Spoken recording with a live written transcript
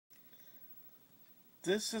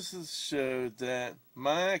This is to show that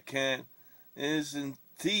my account is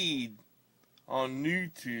indeed on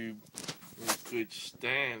YouTube in good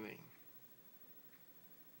standing.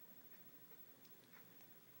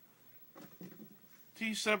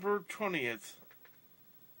 December 20th,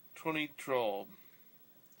 2012.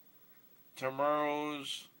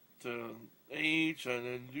 Tomorrow's the age of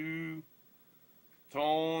the new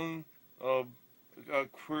dawn of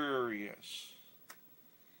Aquarius.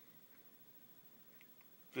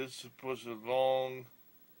 This was a long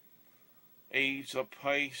age of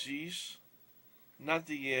Pisces, not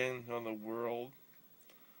the end of the world,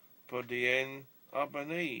 but the end of an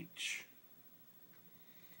age,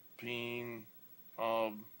 being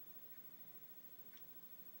of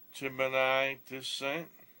Gemini descent,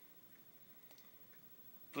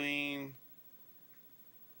 being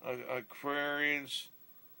Aquarius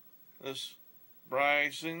is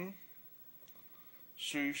rising,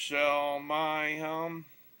 so shall my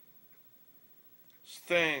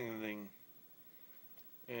standing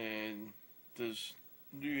in this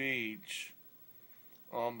new age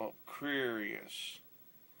of Aquarius,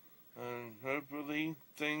 and hopefully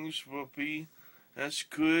things will be as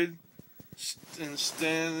good in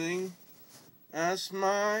standing as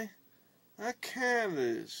my account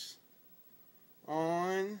is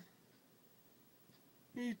on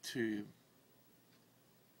YouTube.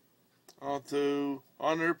 Although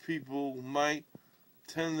other people might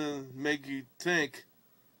tend to make you think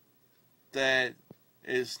that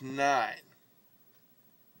it's not.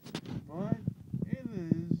 But it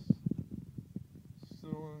is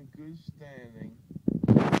still in good standing.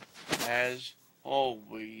 As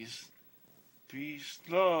always, peace,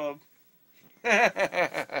 love.